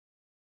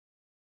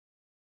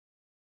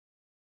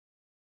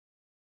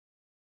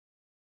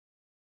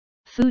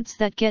Foods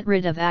that get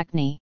rid of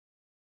acne.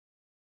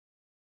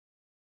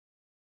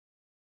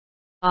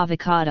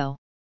 Avocado.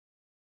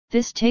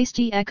 This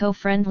tasty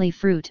eco-friendly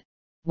fruit,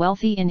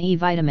 wealthy in E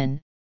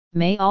vitamin,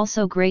 may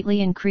also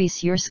greatly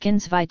increase your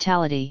skin's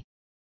vitality.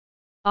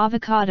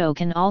 Avocado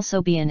can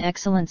also be an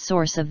excellent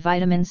source of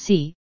vitamin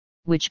C,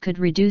 which could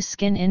reduce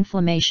skin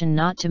inflammation,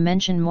 not to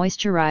mention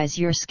moisturize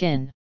your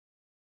skin.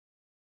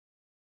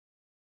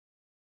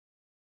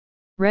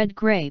 Red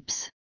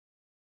grapes.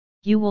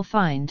 You will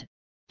find,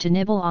 to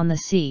nibble on the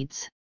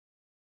seeds.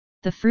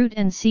 The fruit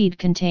and seed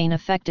contain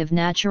effective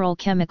natural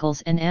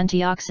chemicals and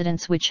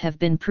antioxidants which have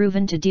been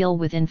proven to deal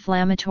with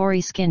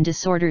inflammatory skin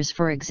disorders,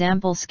 for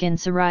example skin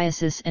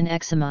psoriasis and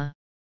eczema.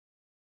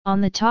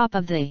 On the top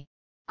of the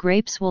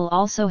grapes will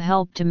also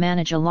help to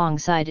manage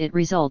alongside it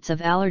results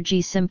of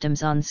allergy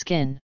symptoms on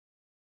skin.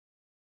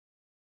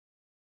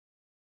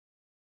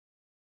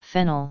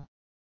 Fennel.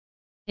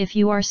 If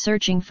you are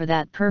searching for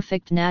that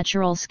perfect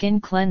natural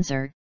skin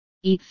cleanser,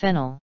 eat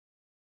fennel.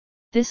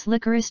 This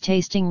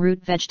licorice-tasting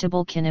root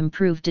vegetable can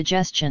improve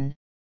digestion,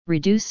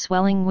 reduce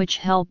swelling, which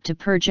help to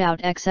purge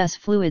out excess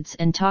fluids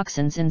and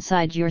toxins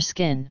inside your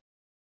skin.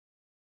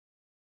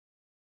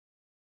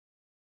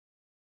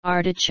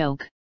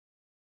 Artichoke.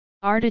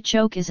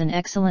 Artichoke is an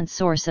excellent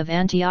source of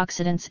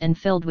antioxidants and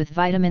filled with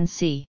vitamin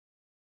C.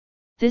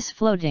 This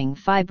floating,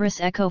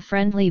 fibrous,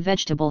 eco-friendly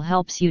vegetable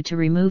helps you to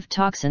remove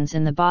toxins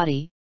in the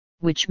body,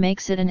 which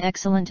makes it an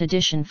excellent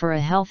addition for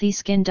a healthy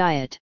skin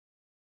diet.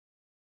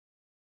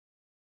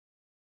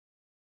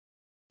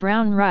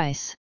 Brown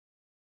rice.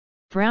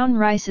 Brown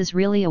rice is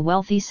really a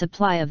wealthy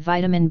supply of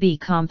vitamin B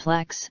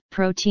complex,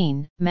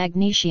 protein,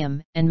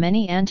 magnesium, and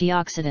many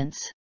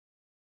antioxidants.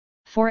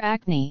 For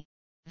acne,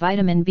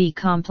 vitamin B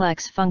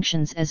complex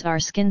functions as our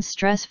skin's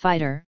stress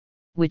fighter,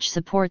 which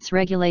supports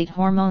regulate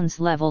hormones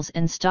levels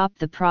and stop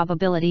the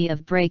probability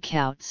of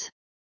breakouts.